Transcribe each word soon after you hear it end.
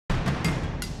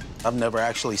I've never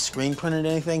actually screen printed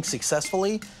anything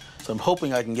successfully, so I'm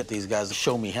hoping I can get these guys to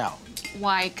show me how.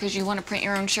 Why? Because you want to print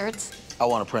your own shirts? I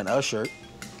want to print a shirt.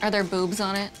 Are there boobs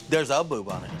on it? There's a boob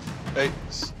on it. Hey,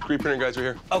 screen printing guys are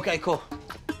here. Okay, cool.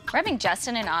 We're having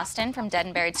Justin and Austin from Dead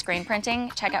and Buried Screen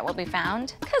Printing check out what we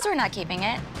found, because we're not keeping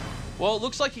it. Well, it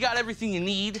looks like you got everything you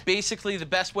need. Basically, the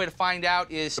best way to find out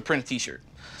is to print a t-shirt.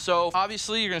 So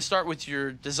obviously, you're gonna start with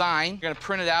your design. You're gonna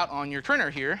print it out on your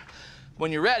printer here.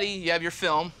 When you're ready, you have your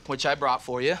film, which I brought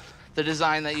for you, the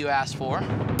design that you asked for.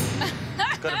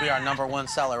 It's gonna be our #1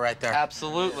 seller right there.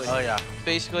 Absolutely. Oh, yeah.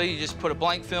 Basically, you just put a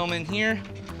blank film in here,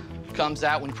 comes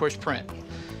out when you push print.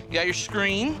 You got your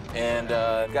screen. And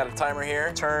got a timer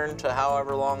here. Turn to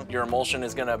however long your emulsion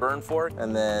is gonna burn for,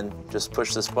 and then just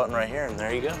push this button right here, and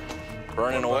there you go.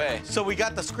 Burning away. So we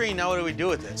got the screen, now what do we do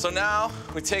with it? So now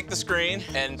we take the screen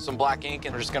and some black ink,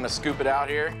 and we're just gonna scoop it out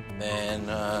here, then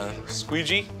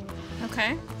squeegee.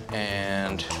 Okay.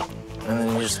 And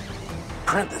then you just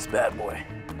print this bad boy.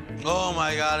 Oh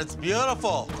my God, it's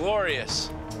beautiful. Glorious.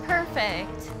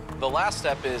 Perfect. The last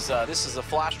step is, this is a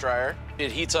flash dryer.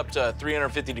 It heats up to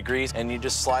 350 degrees, and you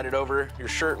just slide it over your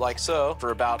shirt like so for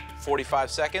about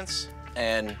 45 seconds,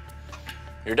 and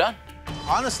you're done.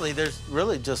 Honestly, there's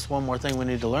really just one more thing we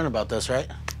need to learn about this, right?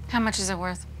 How much is it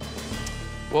worth?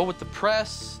 Well, with the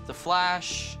press, the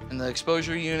flash, and the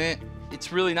exposure unit,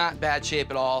 it's really not in bad shape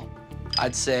at all.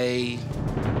 I'd say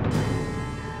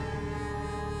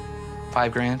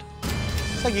 $5 grand.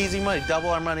 It's like easy money, double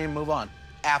our money and move on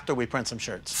after we print some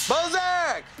shirts.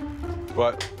 Bozek!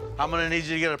 What? I'm gonna need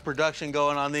you to get a production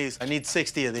going on these. I need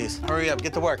 60 of these. Hurry up,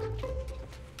 get to work.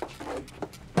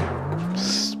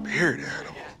 Spirit animal.